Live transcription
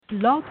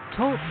Blog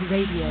Talk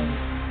Radio.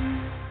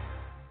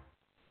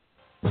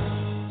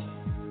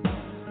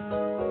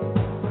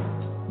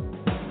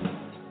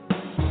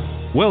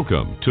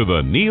 Welcome to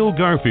the Neil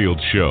Garfield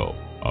Show,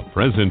 a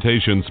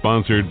presentation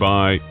sponsored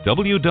by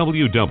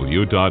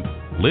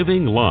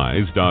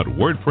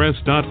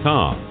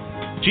www.livinglies.wordpress.com,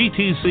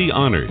 GTC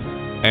Honored,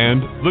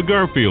 and The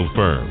Garfield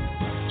Firm,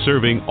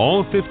 serving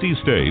all 50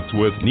 states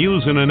with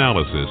news and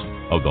analysis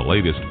of the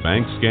latest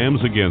bank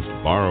scams against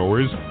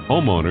borrowers,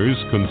 homeowners,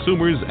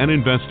 consumers, and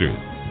investors,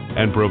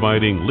 and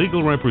providing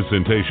legal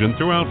representation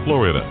throughout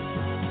Florida.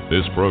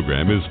 This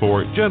program is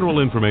for general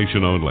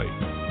information only.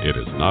 It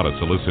is not a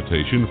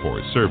solicitation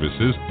for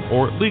services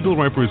or legal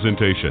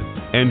representation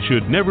and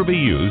should never be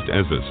used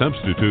as a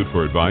substitute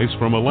for advice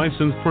from a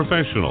licensed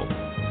professional.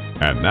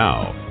 And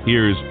now,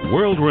 here's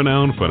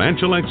world-renowned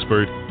financial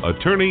expert,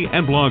 attorney,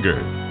 and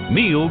blogger,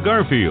 Neil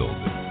Garfield.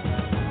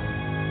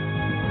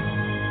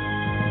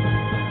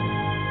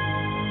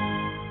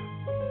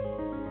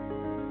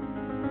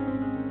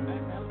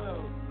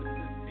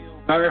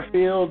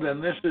 Garfield,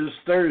 and this is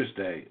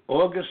Thursday,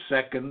 August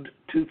 2nd,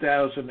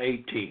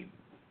 2018.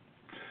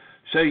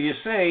 So you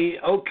say,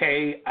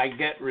 okay, I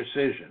get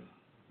rescission.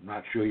 I'm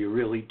not sure you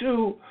really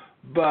do,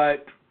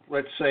 but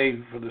let's say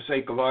for the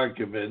sake of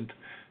argument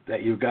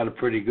that you've got a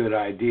pretty good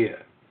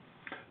idea.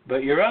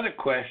 But your other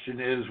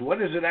question is, what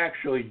does it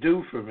actually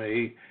do for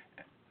me,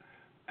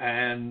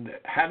 and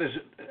how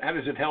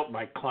does it help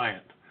my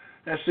client?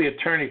 That's the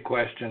attorney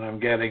question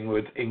I'm getting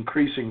with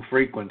increasing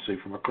frequency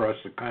from across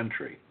the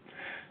country.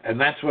 And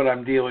that's what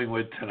I'm dealing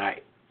with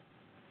tonight.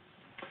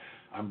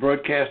 I'm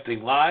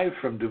broadcasting live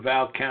from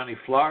Duval County,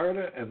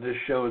 Florida, and this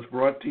show is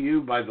brought to you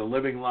by the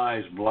Living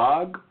Lies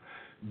blog,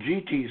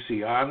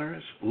 GTC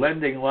Honors,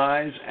 Lending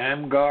Lies,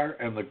 AMGAR,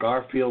 and the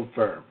Garfield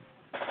Firm.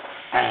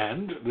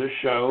 And this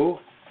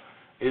show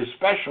is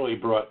specially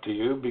brought to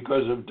you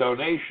because of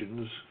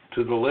donations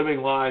to the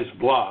Living Lies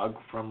blog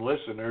from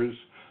listeners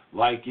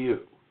like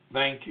you.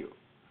 Thank you.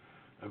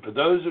 And for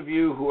those of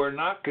you who are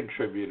not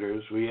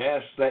contributors, we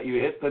ask that you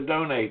hit the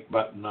donate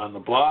button on the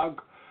blog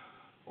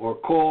or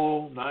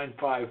call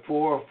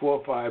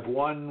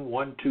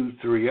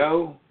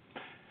 954-451-1230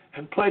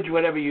 and pledge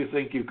whatever you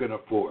think you can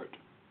afford.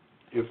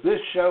 If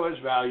this show has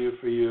value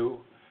for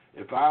you,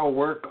 if our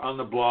work on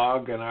the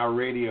blog and our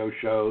radio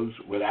shows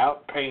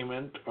without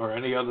payment or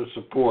any other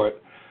support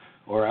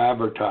or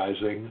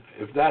advertising,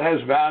 if that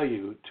has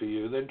value to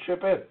you, then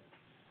chip in.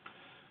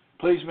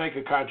 Please make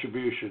a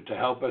contribution to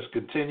help us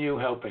continue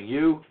helping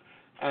you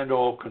and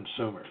all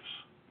consumers.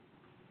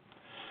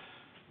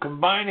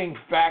 Combining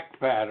fact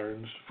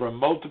patterns from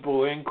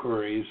multiple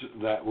inquiries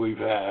that we've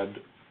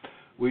had,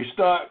 we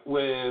start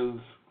with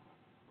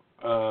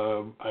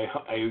a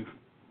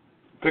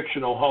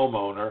fictional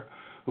homeowner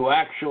who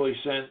actually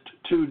sent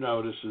two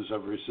notices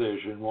of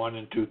rescission, one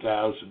in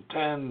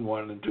 2010,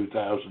 one in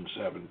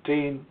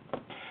 2017.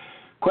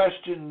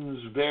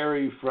 Questions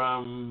vary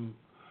from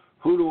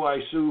who do I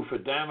sue for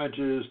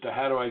damages to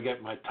how do I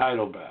get my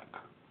title back?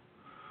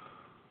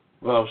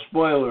 Well,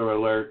 spoiler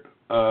alert,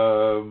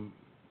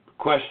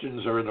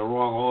 questions are in the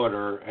wrong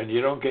order, and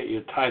you don't get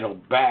your title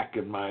back,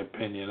 in my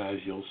opinion,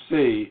 as you'll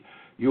see.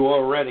 You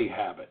already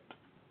have it,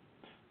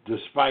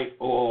 despite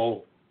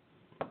all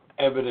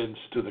evidence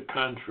to the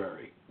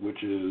contrary,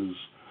 which is,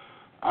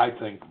 I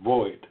think,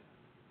 void.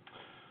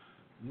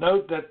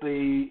 Note that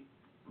the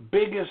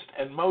biggest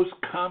and most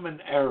common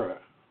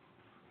error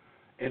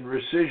in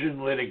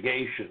rescission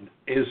litigation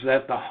is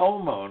that the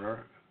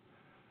homeowner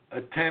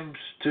attempts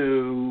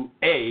to,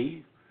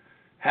 A,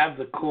 have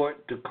the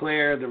court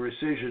declare the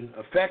rescission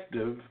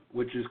effective,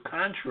 which is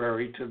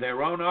contrary to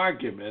their own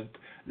argument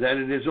that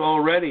it is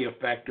already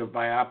effective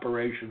by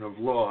operation of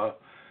law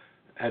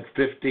at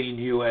 15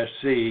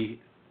 U.S.C.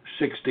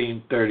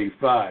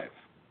 1635.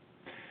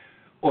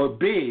 Or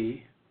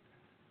B,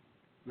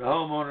 the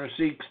homeowner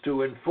seeks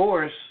to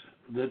enforce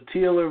the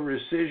TILA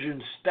Rescission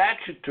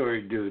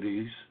statutory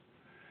duties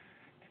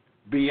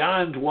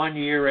beyond 1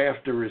 year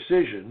after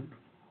rescission,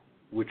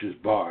 which is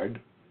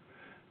barred,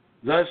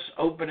 thus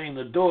opening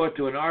the door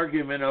to an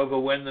argument over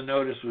when the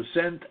notice was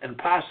sent and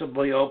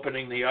possibly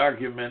opening the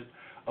argument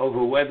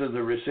over whether the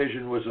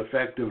rescission was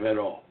effective at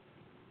all.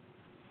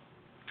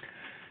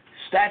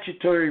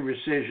 Statutory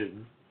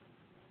rescission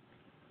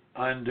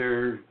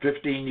under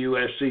 15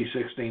 U.S.C.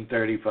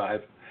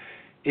 1635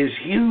 is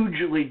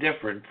hugely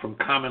different from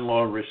common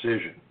law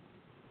rescission.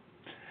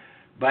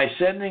 By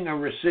sending a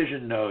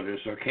rescission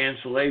notice or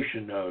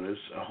cancellation notice,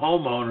 a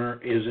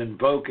homeowner is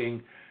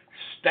invoking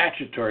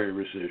statutory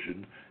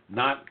rescission,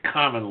 not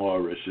common law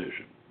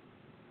rescission.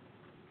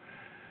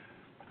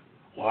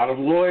 A lot of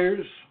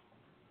lawyers,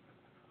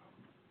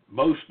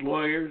 most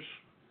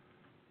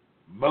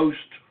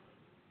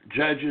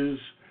judges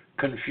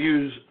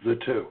confuse the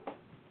two.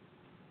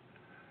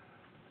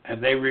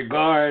 And they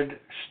regard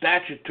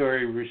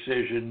statutory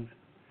rescission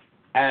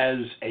as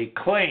a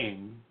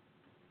claim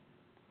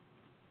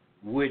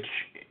which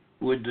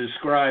would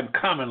describe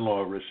common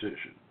law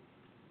rescission.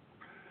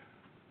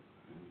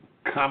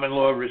 Common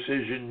law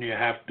rescission, you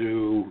have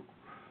to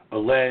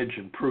allege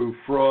and prove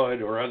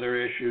fraud or other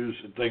issues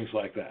and things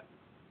like that.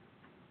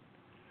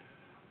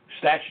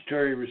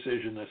 Statutory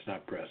rescission, that's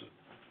not present.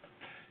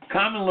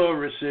 Common law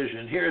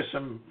rescission, here are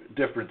some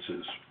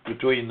differences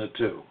between the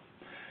two.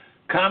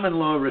 Common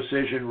law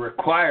rescission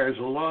requires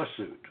a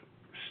lawsuit.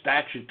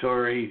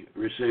 Statutory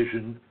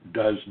rescission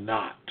does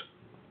not.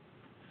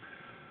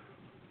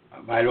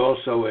 I might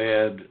also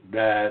add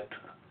that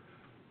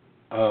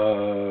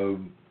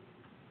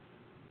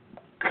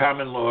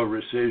common law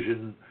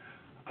rescission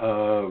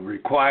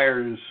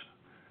requires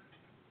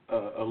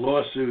a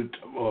lawsuit,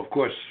 well, of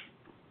course,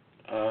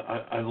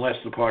 unless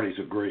the parties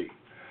agree.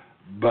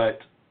 But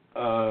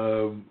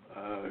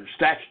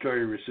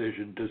statutory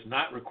rescission does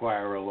not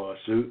require a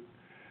lawsuit.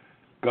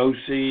 Go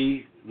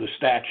see the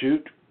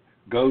statute.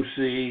 Go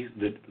see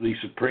the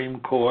Supreme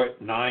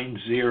Court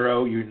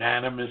 9-0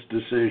 unanimous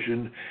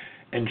decision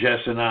in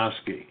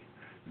Jesenowski.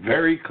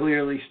 Very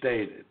clearly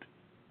stated,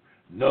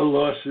 no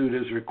lawsuit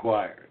is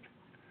required.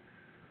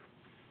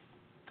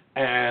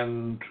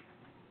 And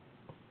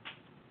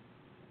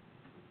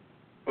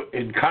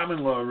in common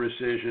law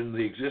rescission,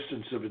 the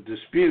existence of a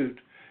dispute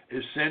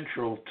is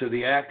central to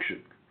the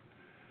action.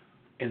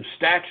 In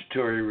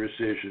statutory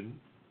rescission,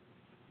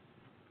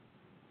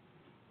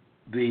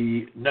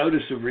 the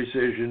notice of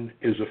rescission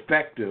is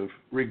effective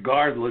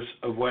regardless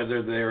of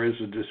whether there is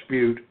a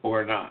dispute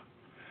or not.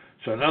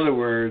 So in other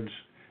words,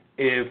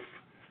 if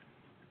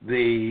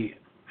the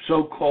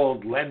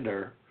so-called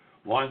lender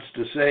wants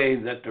to say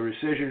that the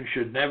rescission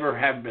should never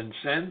have been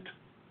sent,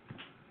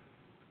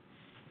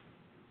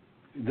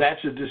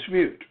 that's a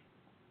dispute.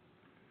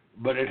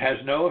 But it has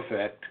no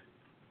effect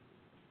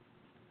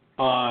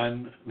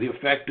on the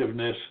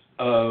effectiveness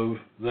of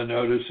the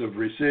notice of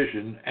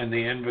rescission and the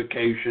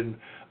invocation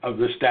of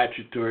the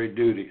statutory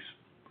duties.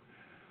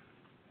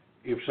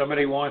 If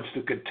somebody wants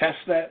to contest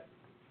that,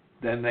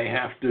 then they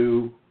have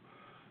to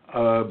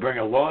bring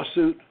a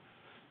lawsuit.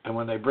 And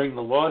when they bring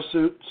the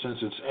lawsuit, since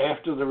it's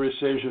after the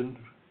rescission,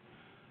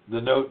 the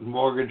note and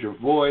mortgage are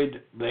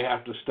void, they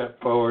have to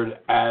step forward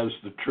as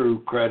the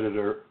true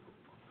creditor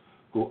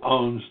who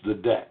owns the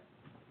debt.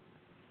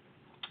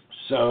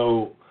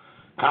 So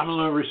common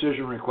law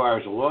rescission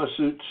requires a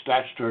lawsuit.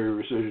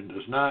 Statutory rescission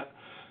does not.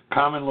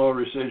 Common law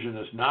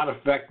rescission is not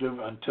effective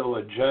until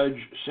a judge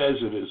says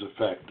it is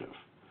effective.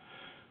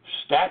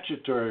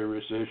 Statutory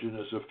rescission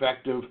is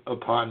effective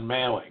upon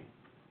mailing.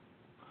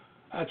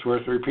 That's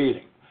worth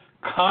repeating.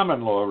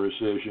 Common law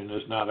rescission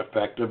is not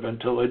effective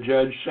until a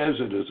judge says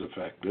it is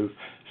effective.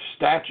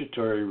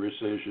 Statutory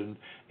rescission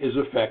is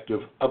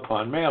effective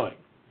upon mailing.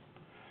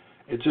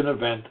 It's an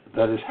event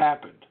that has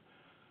happened.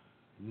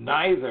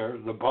 Neither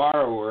the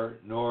borrower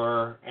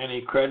nor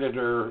any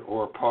creditor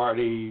or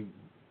party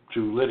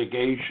to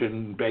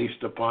litigation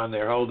based upon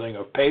their holding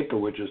of paper,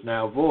 which is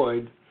now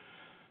void,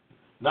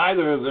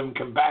 neither of them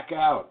can back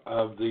out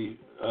of the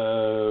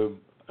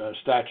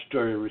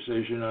statutory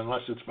rescission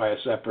unless it's by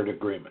a separate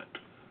agreement.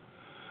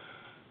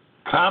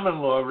 Common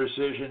law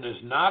rescission is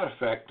not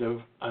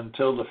effective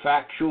until the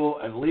factual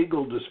and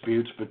legal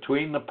disputes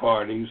between the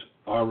parties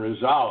are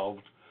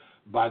resolved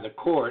by the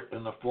court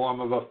in the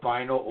form of a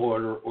final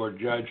order or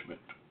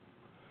judgment.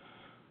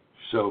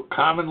 So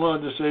common law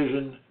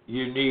decision,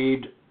 you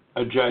need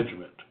a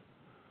judgment.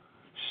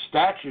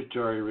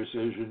 Statutory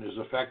rescission is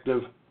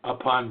effective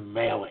upon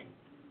mailing.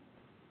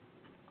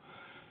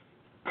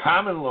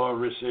 Common law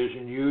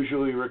rescission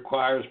usually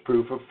requires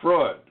proof of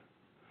fraud.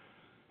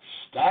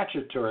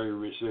 Statutory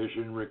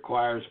rescission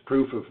requires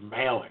proof of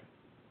mailing.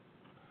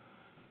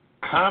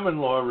 Common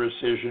law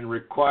rescission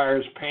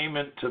requires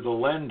payment to the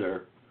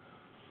lender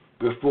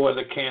before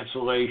the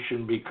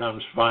cancellation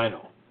becomes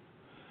final.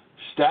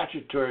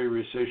 Statutory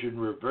rescission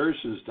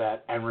reverses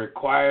that and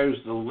requires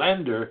the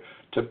lender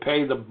to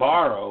pay the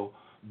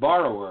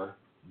borrower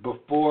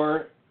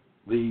before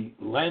the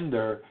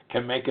lender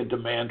can make a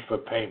demand for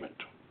payment.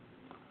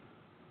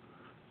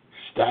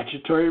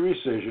 Statutory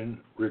rescission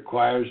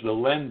requires the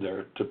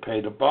lender to pay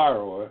the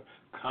borrower.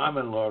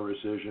 Common law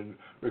rescission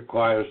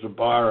requires the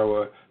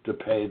borrower to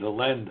pay the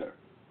lender.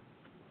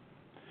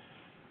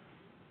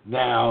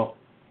 Now,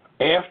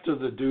 after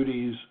the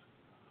duties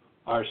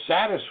are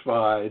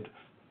satisfied,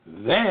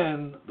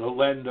 then the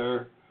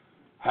lender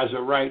has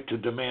a right to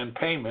demand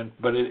payment,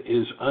 but it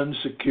is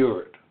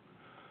unsecured.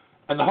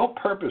 And the whole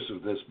purpose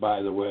of this,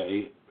 by the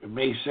way, it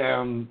may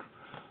sound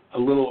a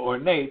little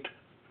ornate,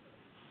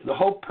 the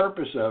whole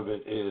purpose of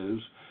it is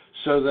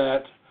so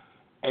that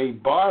a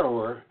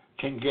borrower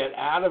can get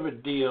out of a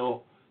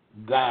deal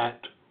that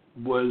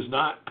was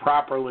not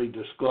properly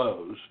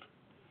disclosed,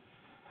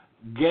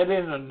 get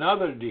in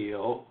another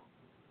deal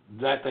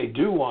that they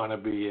do want to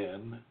be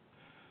in,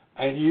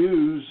 and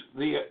use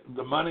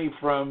the money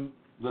from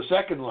the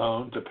second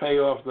loan to pay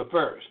off the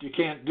first. You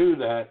can't do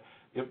that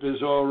if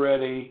there's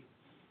already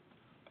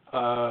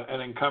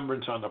an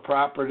encumbrance on the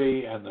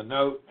property and the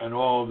note and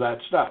all of that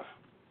stuff.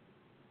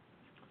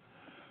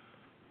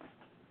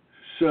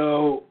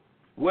 So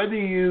whether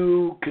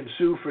you can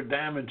sue for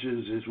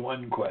damages is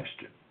one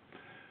question.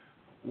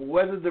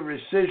 whether the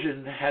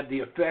rescission had the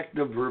effect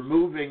of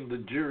removing the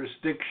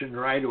jurisdiction,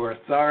 right, or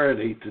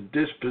authority to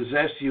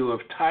dispossess you of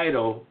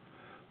title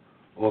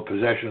or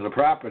possession of the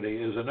property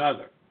is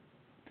another.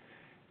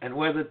 And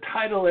whether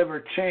title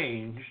ever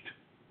changed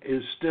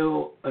is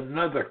still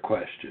another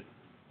question.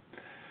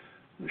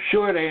 The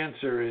short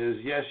answer is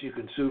yes, you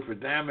can sue for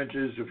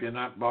damages if you're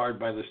not barred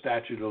by the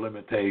statute of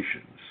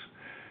limitations.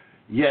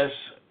 Yes,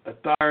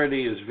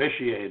 authority is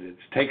vitiated,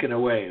 it's taken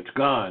away, it's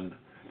gone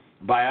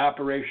by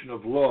operation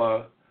of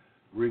law,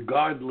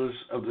 regardless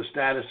of the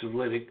status of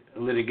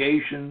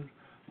litigation,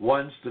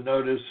 once the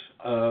notice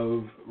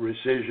of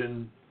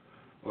rescission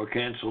or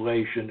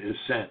cancellation is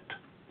sent.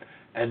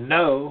 And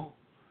no,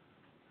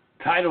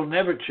 title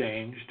never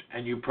changed,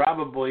 and you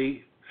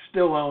probably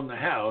still own the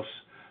house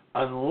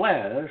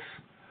unless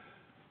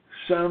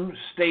some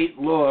state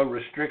law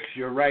restricts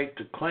your right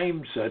to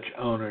claim such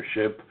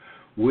ownership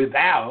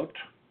without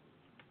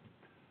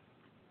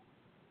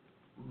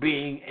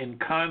being in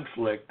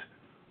conflict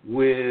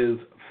with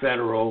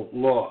federal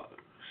law.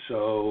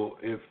 So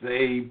if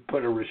they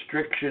put a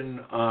restriction,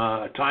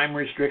 a time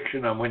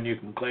restriction on when you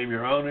can claim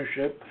your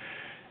ownership,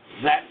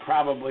 that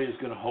probably is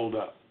going to hold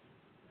up.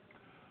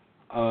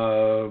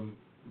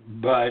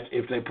 But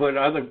if they put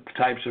other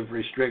types of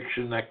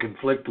restriction that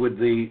conflict with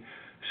the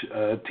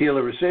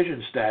TILA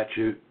Rescission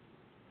statute,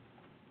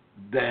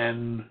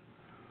 then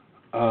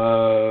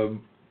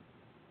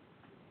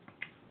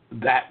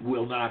that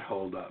will not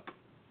hold up.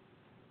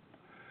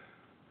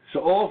 So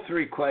all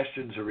three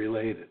questions are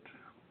related.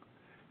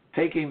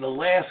 Taking the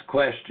last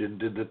question,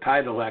 did the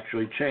title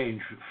actually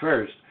change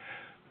first?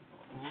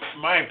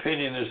 My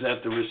opinion is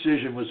that the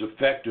rescission was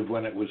effective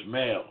when it was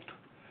mailed.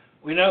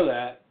 We know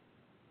that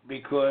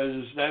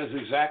because that is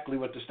exactly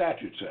what the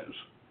statute says.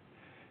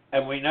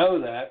 And we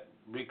know that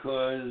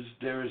because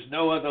there is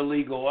no other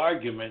legal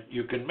argument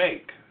you can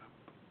make.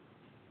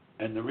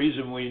 And the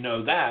reason we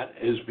know that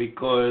is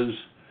because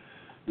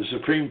the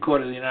Supreme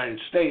Court of the United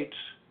States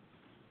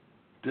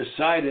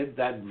decided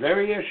that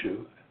very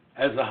issue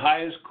as the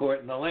highest court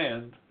in the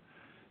land,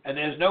 and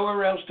there's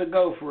nowhere else to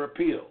go for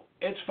appeal.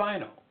 It's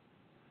final.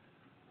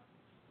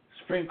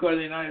 Supreme Court of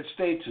the United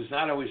States is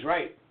not always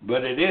right,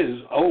 but it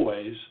is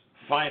always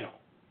final.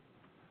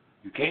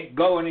 You can't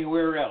go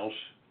anywhere else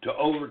to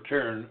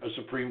overturn a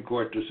Supreme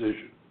Court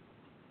decision.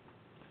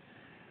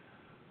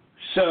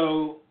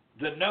 So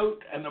the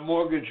note and the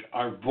mortgage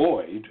are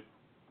void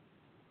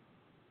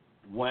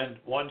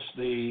once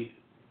the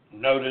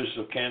notice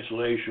of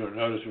cancellation or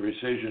notice of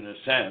rescission is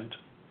sent.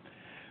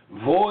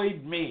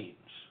 Void means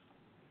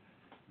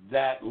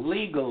that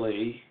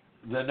legally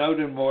the note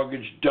and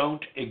mortgage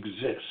don't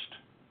exist,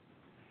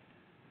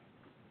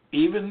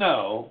 even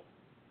though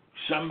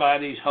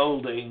somebody's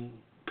holding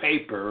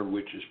paper,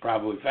 which is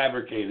probably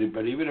fabricated,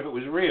 but even if it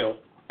was real,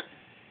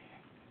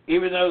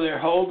 even though they're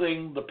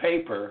holding the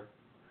paper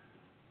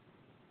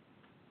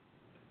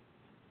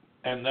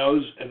and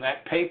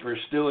that paper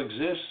still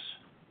exists,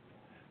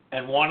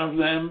 and one of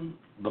them,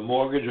 the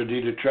mortgage or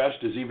deed of trust,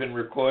 is even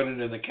recorded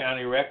in the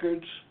county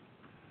records,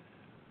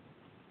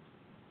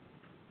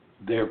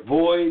 they're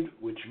void,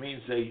 which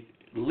means they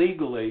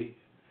legally,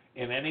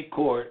 in any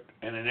court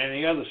and in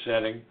any other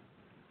setting,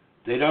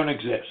 they don't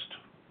exist.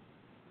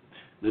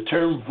 The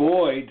term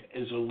void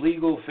is a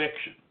legal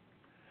fiction,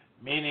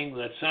 meaning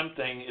that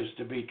something is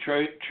to be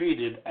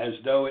treated as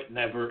though it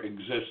never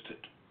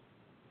existed.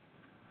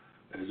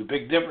 There's a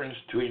big difference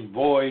between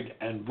void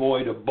and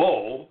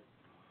voidable,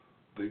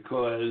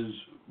 because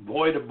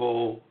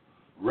voidable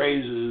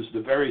raises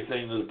the very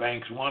thing that the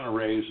banks want to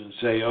raise and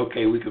say,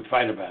 okay, we could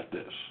fight about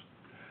this.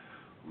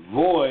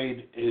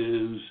 Void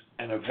is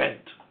an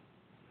event.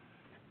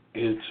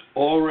 It's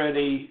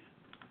already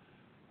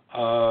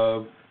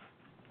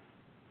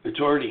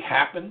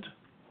happened.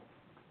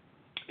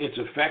 It's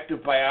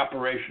effective by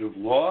operation of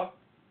law.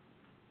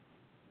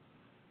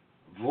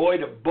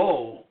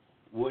 Voidable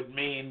would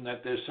mean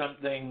that there's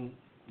something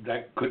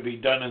that could be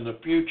done in the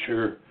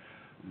future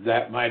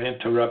that might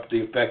interrupt the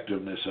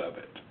effectiveness of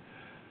it.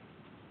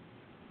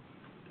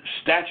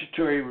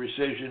 Statutory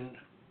rescission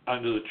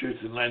under the Truth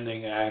in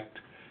Lending Act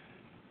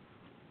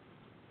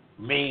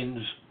means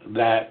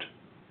that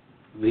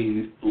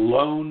the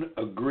loan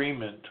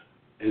agreement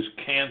is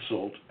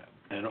canceled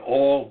and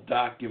all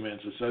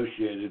documents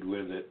associated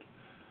with it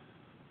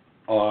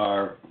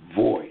are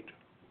void,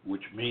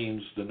 which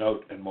means the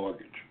note and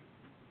mortgage.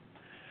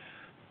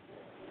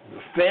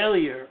 The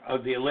failure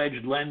of the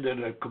alleged lender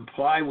to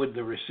comply with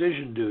the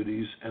rescission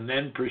duties and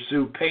then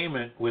pursue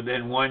payment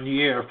within 1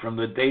 year from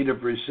the date of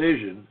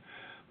rescission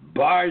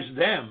bars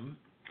them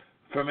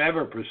from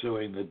ever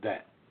pursuing the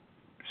debt.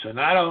 So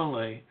not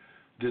only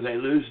do they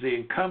lose the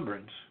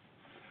encumbrance,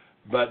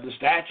 but the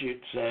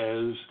statute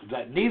says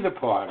that neither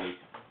party,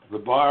 the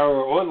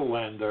borrower or the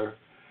lender,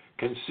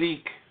 can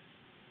seek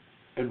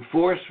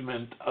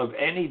enforcement of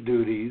any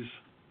duties,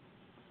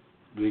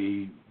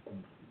 the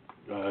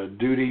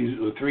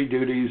three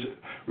duties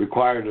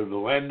required of the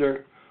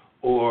lender,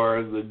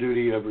 or the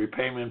duty of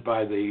repayment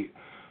by the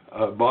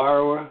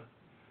borrower.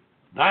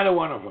 Neither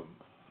one of them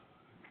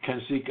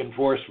can seek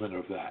enforcement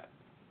of that.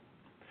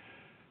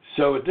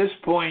 So at this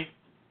point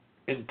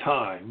in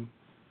time,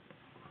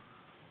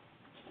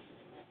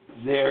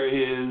 there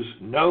is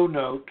no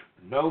note,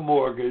 no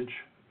mortgage,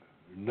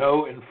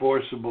 no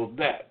enforceable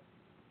debt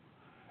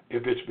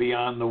if it's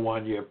beyond the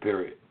 1-year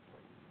period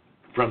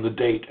from the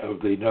date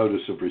of the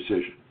notice of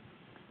rescission.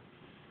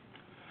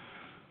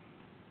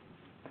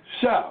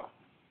 So,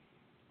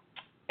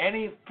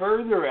 any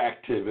further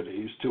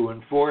activities to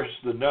enforce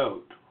the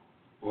note,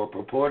 or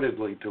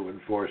purportedly to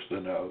enforce the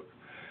note,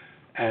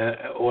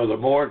 or the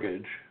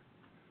mortgage,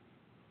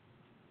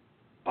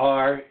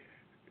 are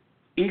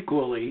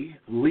equally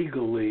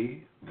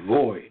legally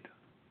void.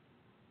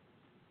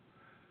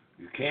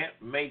 You can't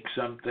make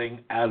something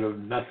out of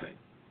nothing.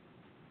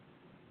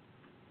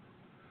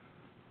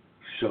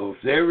 So if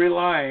they're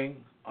relying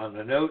on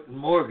the note and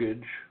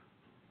mortgage,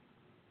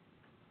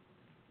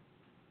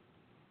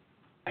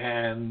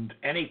 and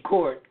any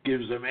court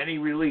gives them any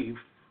relief,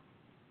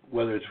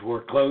 whether it's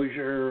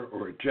foreclosure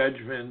or a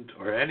judgment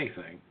or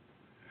anything,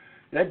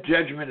 that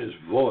judgment is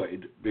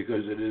void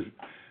because it is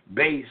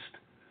based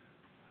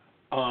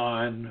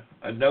on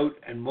a note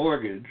and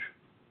mortgage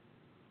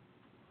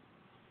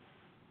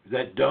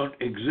that don't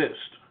exist.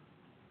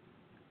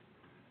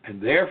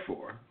 And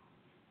therefore,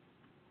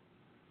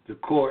 the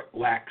court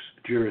lacks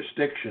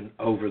jurisdiction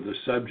over the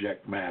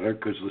subject matter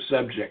because the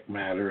subject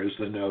matter is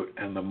the note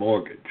and the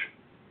mortgage.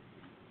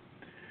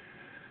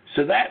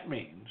 So that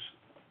means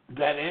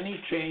that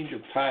any change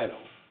of title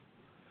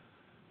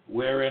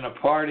wherein a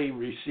party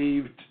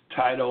received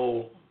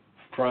title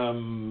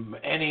from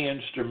any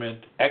instrument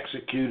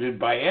executed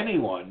by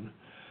anyone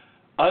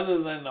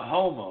other than the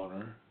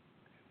homeowner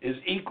is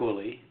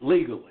equally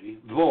legally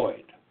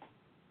void.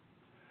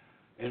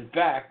 In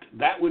fact,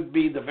 that would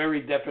be the very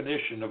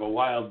definition of a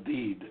wild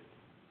deed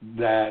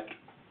that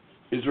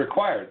is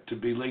required to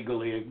be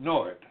legally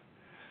ignored.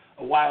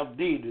 A wild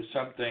deed is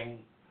something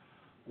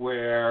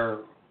where,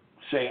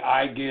 say,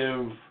 I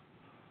give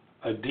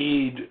a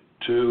deed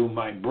to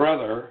my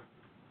brother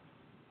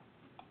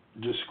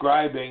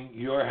describing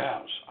your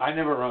house. I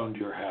never owned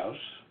your house.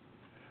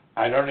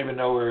 I don't even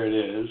know where it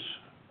is,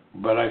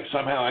 but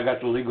somehow I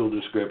got the legal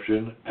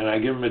description, and I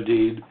give him a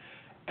deed,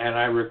 and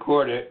I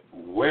record it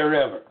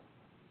wherever.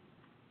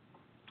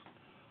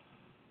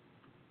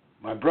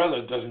 My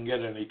brother doesn't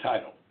get any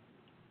title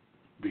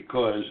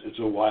because it's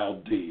a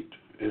wild deed.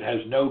 It has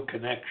no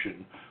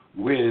connection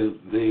with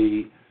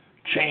the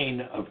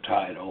chain of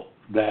title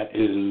that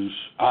is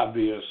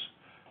obvious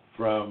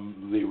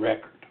from the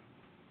record.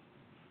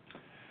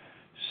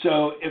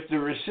 So if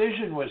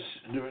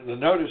the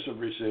notice of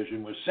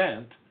rescission was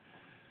sent,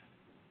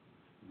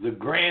 the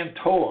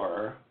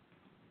grantor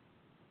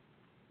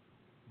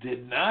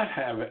did not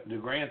have it, the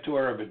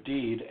grantor of a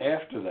deed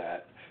after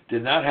that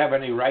did not have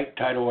any right,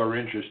 title, or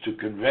interest to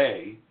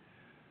convey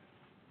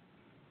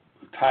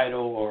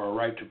title or a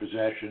right to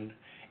possession,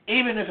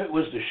 even if it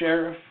was the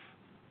sheriff,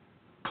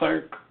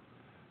 clerk,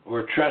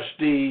 or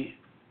trustee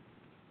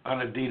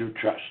on a deed of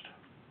trust.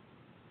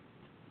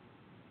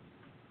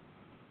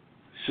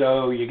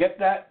 So you get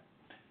that?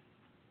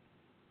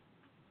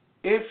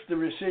 If the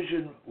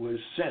rescission was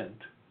sent,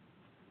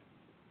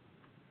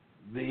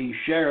 the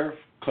sheriff,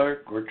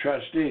 clerk, or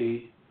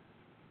trustee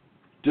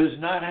does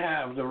not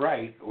have the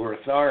right or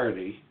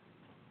authority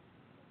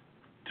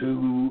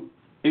to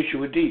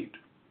issue a deed.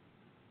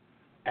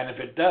 And if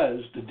it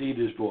does, the deed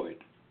is void.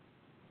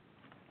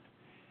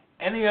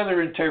 Any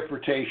other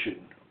interpretation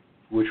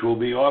which will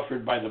be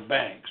offered by the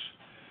banks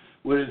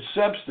would in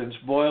substance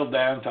boil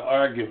down to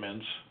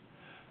arguments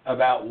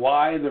about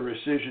why the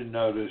rescission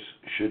notice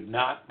should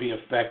not be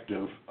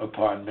effective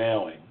upon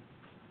mailing,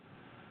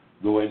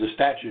 the way the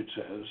statute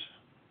says,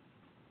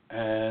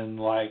 and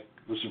like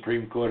the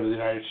Supreme Court of the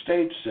United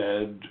States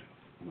said,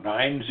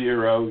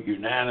 9-0,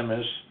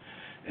 unanimous,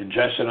 in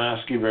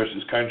Jesenowski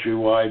versus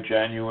Countrywide,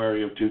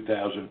 January of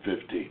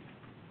 2015.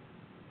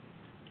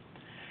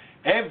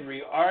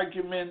 Every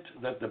argument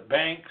that the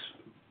banks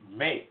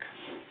make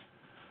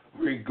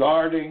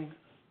regarding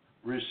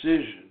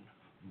rescission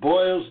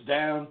boils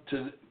down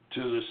to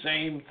the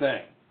same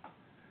thing,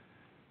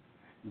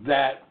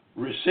 that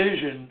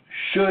rescission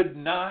should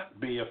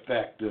not be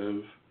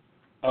effective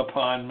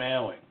upon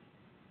mailing.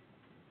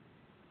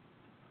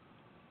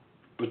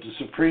 But the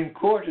Supreme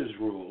Court has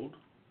ruled,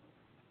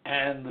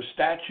 and the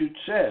statute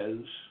says,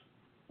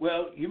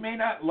 well, you may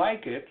not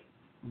like it,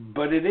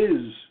 but it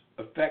is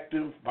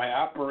effective by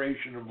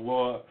operation of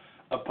law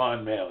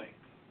upon mailing,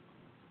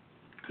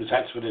 because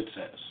that's what it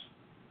says.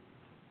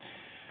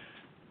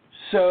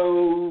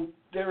 So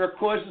there are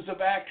causes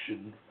of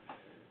action,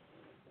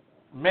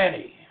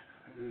 many,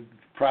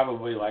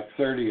 probably like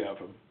 30 of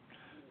them,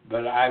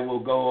 but I will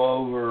go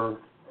over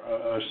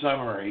a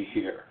summary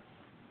here.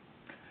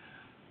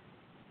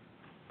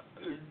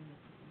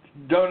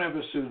 Don't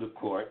ever sue the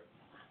court.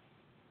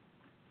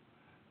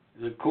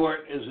 The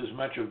court is as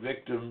much a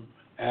victim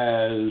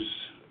as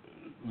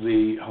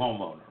the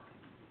homeowner.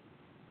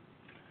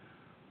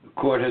 The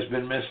court has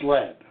been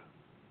misled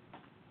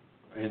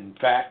in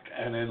fact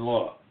and in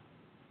law.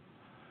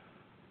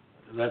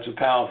 That's a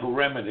powerful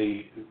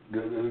remedy.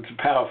 It's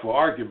a powerful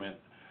argument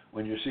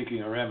when you're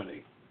seeking a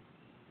remedy.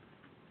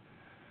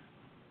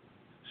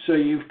 So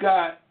you've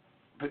got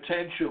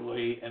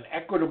potentially an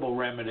equitable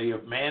remedy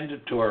of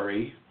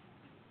mandatory,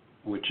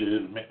 which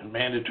is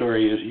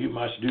mandatory is you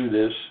must do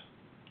this,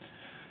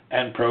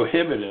 and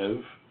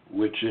prohibitive,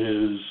 which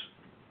is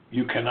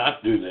you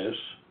cannot do this,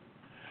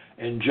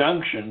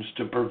 injunctions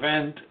to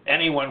prevent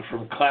anyone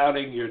from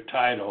clouding your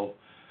title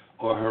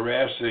or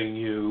harassing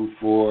you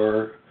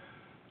for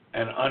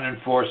an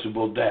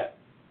unenforceable debt.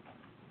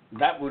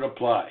 That would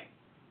apply.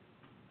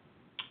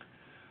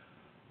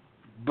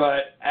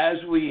 But as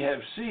we have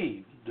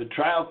seen, the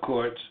trial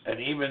courts and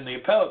even the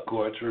appellate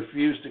courts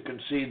refuse to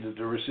concede that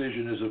the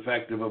rescission is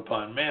effective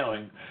upon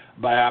mailing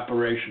by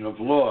operation of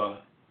law,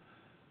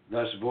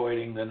 thus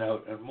voiding the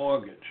note and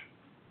mortgage.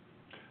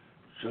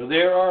 So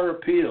there are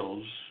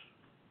appeals,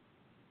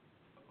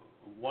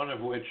 one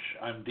of which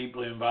I'm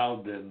deeply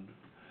involved in,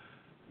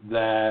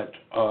 that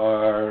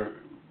are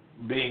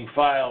being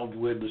filed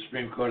with the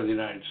Supreme Court of the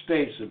United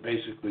States that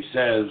basically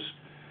says,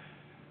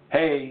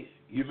 hey,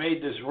 you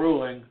made this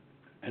ruling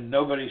and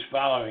nobody's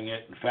following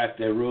it. In fact,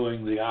 they're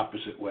ruling the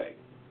opposite way.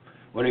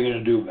 What are you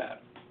going to do about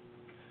it?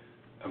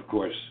 Of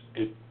course,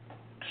 it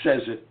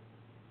says it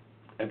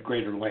at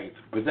greater length,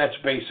 but that's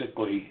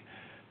basically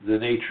the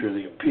nature of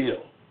the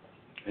appeal.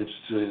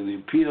 The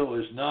appeal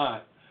is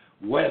not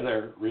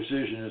whether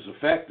rescission is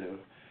effective.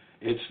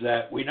 It's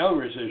that we know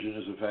rescission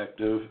is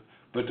effective,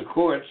 but the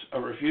courts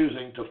are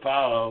refusing to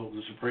follow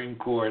the Supreme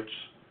Court's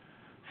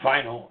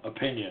final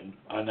opinion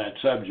on that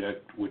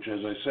subject, which,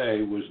 as I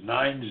say, was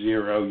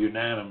 9-0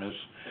 unanimous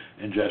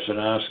in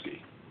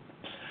Jesenowski.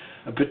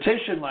 A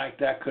petition like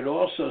that could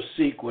also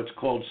seek what's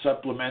called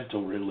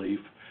supplemental relief,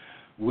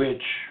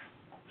 which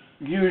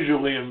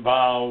usually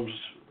involves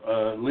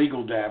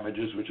legal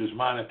damages, which is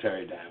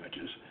monetary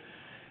damages,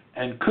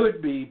 and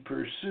could be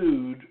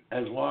pursued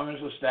as long as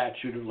the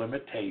statute of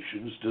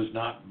limitations does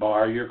not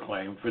bar your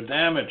claim for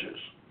damages.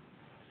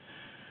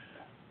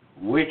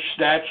 Which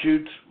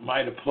statutes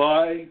might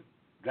apply,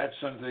 that's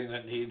something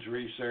that needs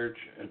research,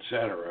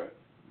 etc.,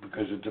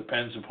 because it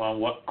depends upon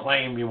what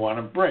claim you want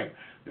to bring.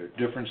 There are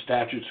different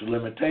statutes of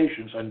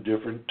limitations on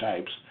different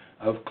types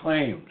of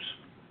claims.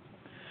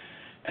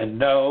 And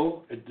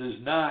no, it does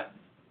not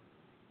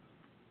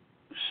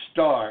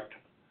start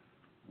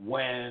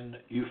when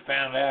you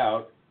found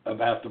out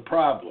about the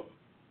problem.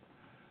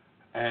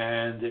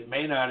 And it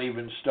may not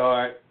even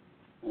start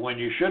when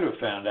you should have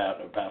found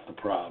out about the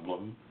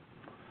problem.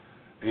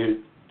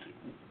 It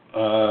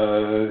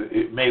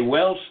may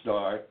well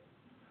start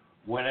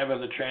whenever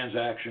the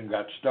transaction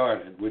got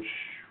started, which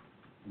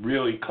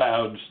really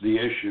clouds the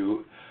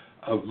issue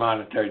of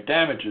monetary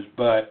damages.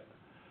 But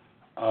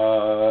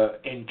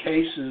in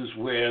cases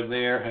where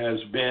there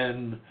has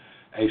been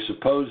a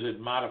supposed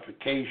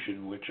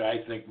modification, which I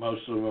think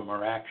most of them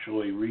are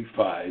actually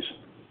refis,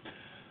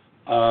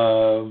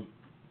 a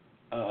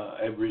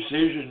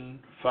rescission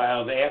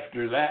filed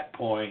after that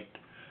point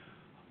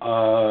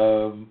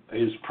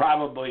is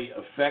probably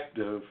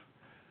effective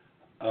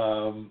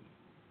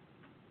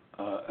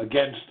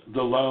against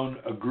the loan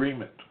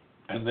agreement.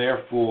 And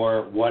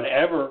therefore,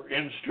 whatever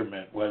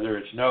instrument, whether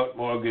it's note,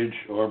 mortgage,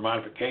 or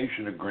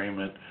modification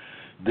agreement,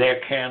 they're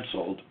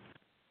canceled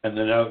and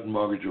the note and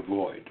mortgage are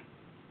void.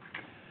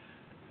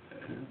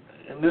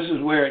 And this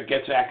is where it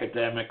gets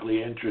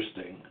academically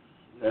interesting.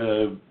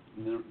 The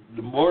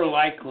more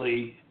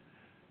likely,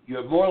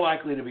 you're more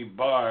likely to be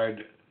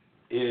barred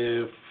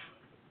if,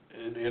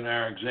 in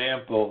our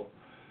example,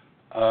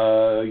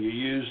 you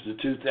use the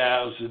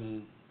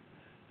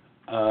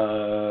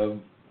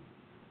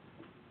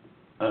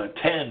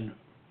 2010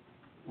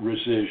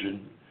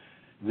 rescission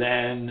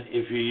than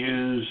if you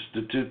use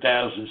the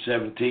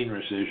 2017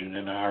 rescission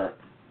in our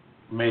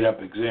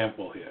made-up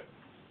example here.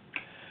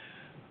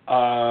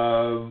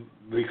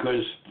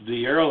 Because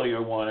the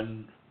earlier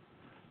one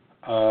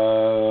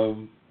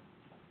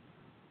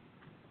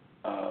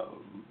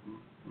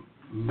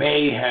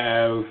may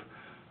have,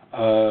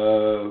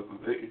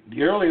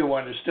 the earlier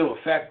one is still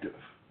effective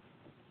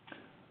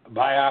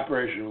by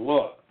operation of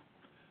law,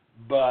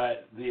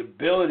 but the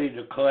ability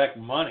to collect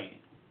money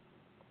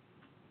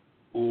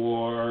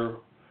or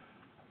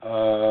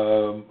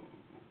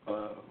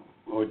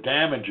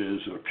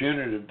damages or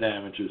punitive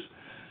damages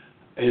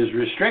is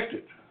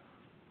restricted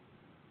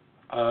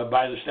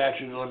by the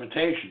statute of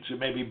limitations. It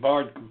may be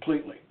barred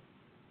completely.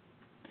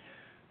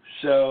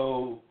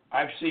 So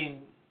I've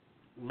seen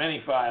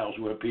many files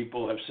where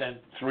people have sent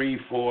 3,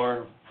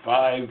 4,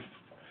 5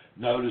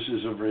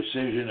 notices of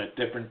rescission at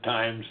different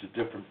times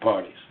to different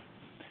parties.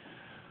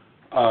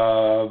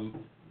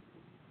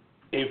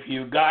 If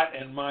you got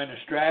in mind a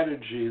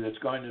strategy that's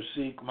going to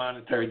seek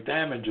monetary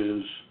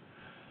damages,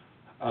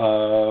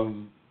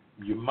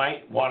 you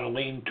might want to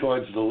lean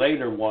towards the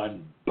later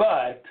one,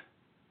 but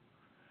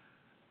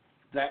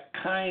that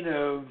kind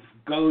of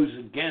goes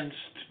against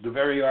the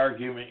very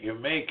argument you're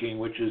making,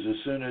 which is as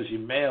soon as you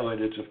mail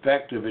it, it's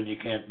effective and you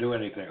can't do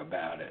anything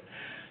about it.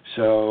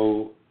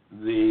 So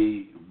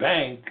the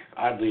bank,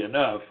 oddly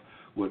enough,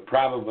 would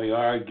probably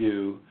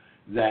argue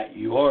that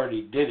you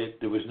already did it.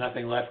 There was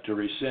nothing left to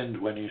rescind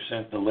when you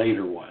sent the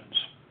later ones.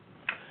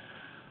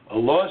 A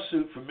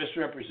lawsuit for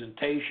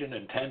misrepresentation,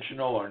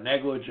 intentional or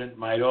negligent,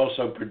 might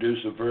also produce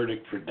a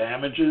verdict for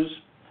damages,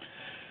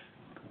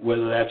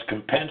 whether that's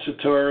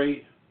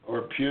compensatory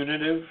or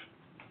punitive.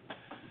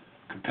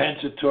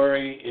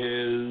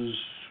 Compensatory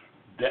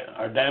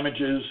are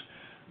damages,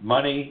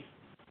 money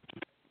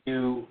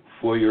you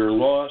for your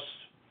loss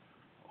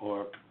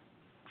or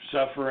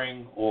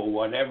suffering or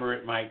whatever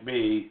it might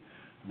be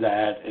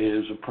that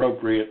is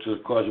appropriate to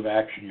the cause of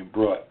action you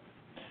brought.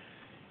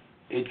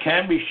 It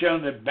can be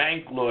shown that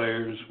bank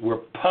lawyers were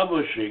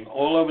publishing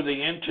all over the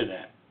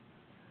internet.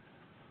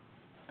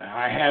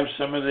 I have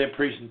some of their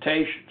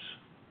presentations.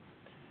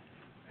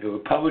 They were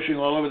publishing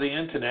all over the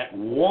internet,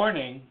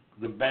 warning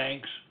the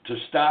banks to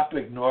stop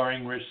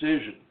ignoring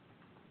rescission.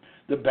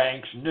 The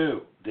banks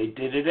knew. They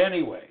did it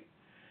anyway.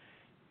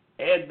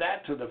 Add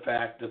that to the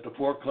fact that the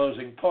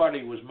foreclosing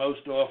party was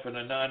most often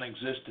a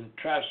non-existent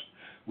trust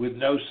with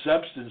no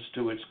substance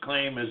to its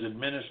claim as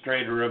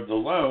administrator of the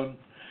loan,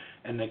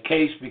 and the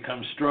case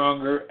becomes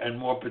stronger and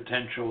more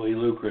potentially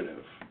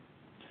lucrative.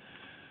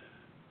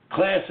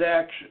 Class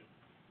action.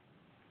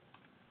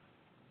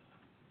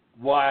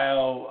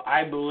 While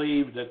I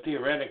believe that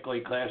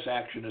theoretically class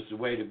action is the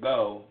way to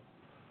go,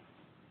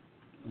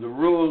 the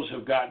rules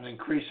have gotten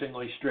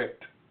increasingly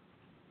strict.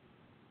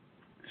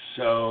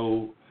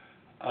 So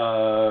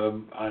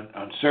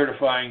on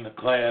certifying the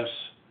class,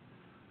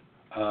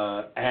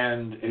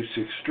 and it's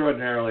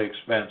extraordinarily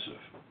expensive.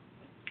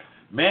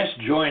 Mass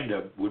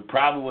joinder would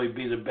probably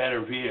be the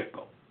better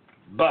vehicle.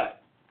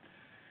 But,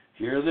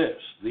 hear this,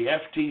 the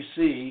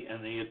FTC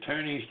and the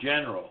attorneys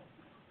general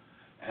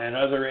and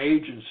other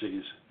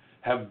agencies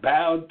have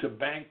bowed to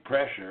bank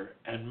pressure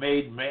and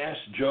made mass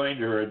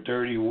joinder a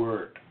dirty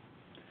word.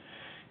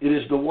 It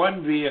is the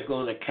one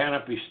vehicle that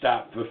cannot be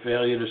stopped for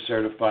failure to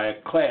certify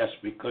a class,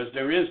 because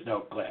there is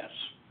no class.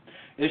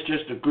 It's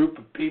just a group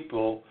of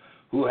people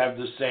who have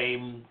the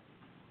same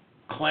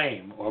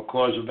claim or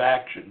cause of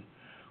action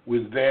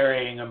with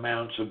varying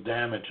amounts of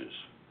damages.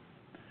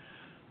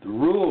 The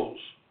rules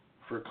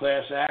for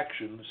class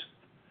actions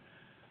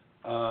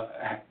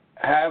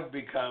have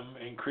become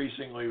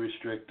increasingly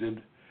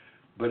restricted,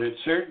 but it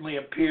certainly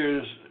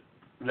appears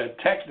that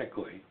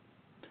technically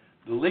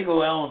the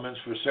legal elements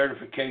for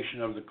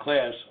certification of the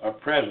class are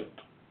present.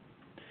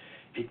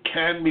 It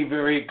can be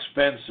very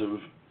expensive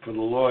for the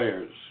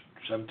lawyers,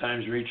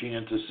 sometimes reaching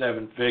into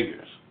 7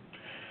 figures.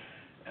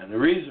 And the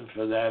reason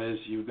for that is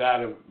you've got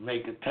to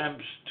make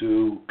attempts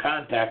to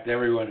contact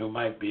everyone who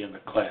might be in the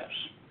class.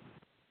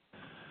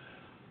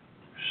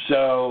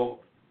 So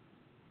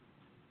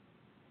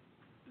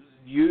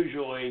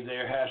usually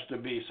there has to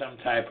be some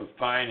type of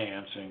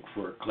financing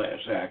for a class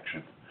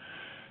action.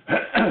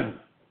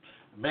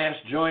 Mass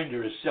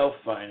joinder is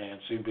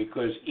self-financing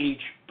because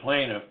each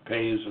plaintiff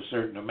pays a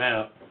certain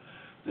amount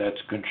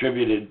that's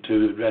contributed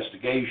to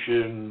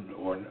investigation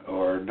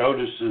or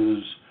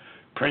notices,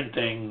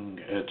 printing,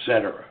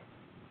 etc.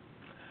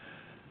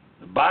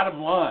 The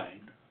bottom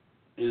line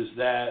is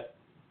that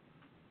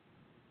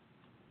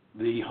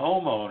the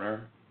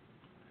homeowner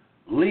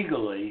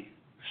legally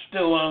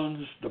still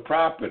owns the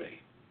property,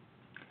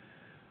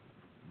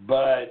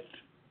 but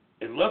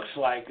it looks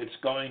like it's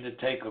going to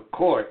take a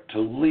court to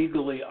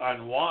legally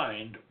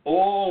unwind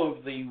all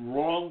of the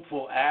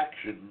wrongful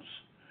actions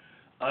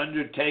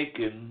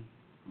undertaken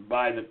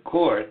by the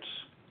courts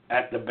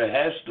at the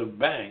behest of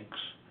banks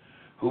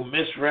who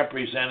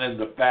misrepresented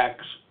the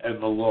facts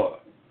and the law.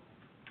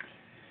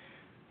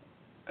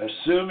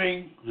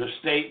 Assuming the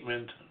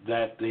statement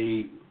that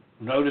the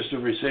notice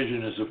of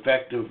rescission is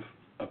effective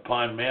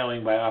upon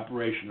mailing by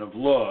operation of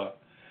law,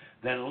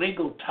 then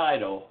legal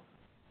title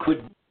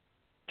could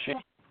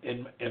change,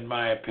 in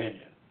my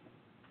opinion.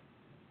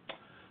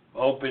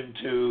 Open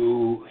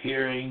to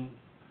hearing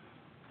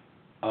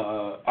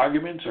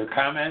arguments or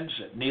comments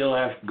at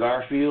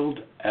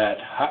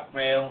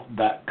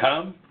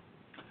neilfgarfield@hotmail.com.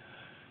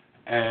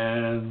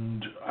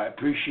 And I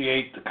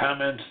appreciate the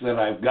comments that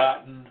I've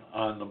gotten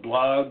on the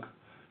blog.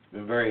 It's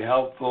been very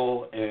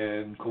helpful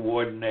in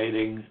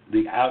coordinating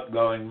the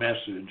outgoing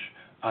message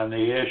on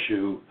the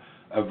issue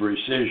of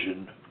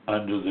rescission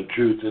under the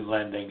Truth in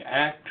Lending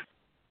Act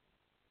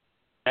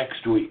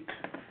next week.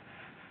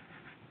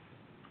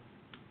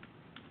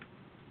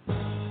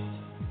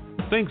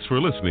 Thanks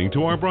for listening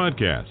to our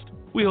broadcast.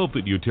 We hope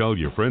that you tell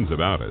your friends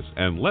about us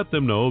and let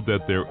them know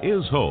that there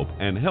is hope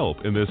and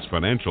help in this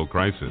financial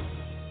crisis.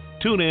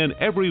 Tune in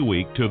every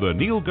week to The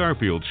Neil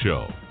Garfield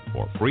Show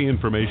for free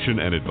information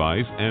and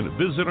advice, and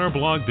visit our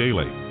blog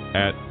daily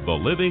at The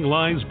Living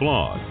Lies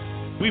blog.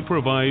 We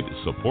provide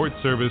support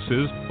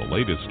services, the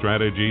latest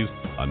strategies,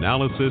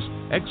 analysis,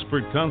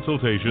 expert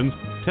consultations,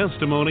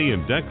 testimony,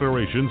 and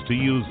declarations to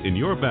use in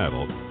your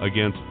battle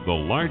against the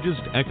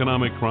largest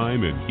economic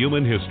crime in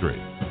human history.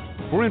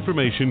 For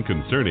information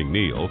concerning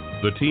Neil,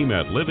 the team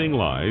at Living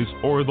Lies,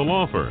 or the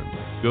law firm,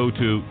 go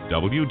to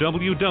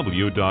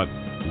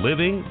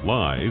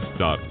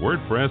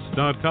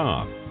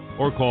www.livinglies.wordpress.com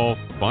or call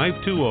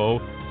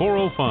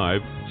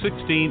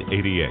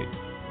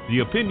 405-1688. The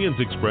opinions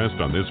expressed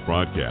on this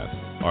broadcast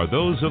are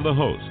those of the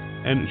host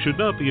and should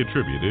not be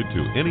attributed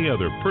to any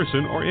other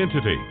person or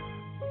entity.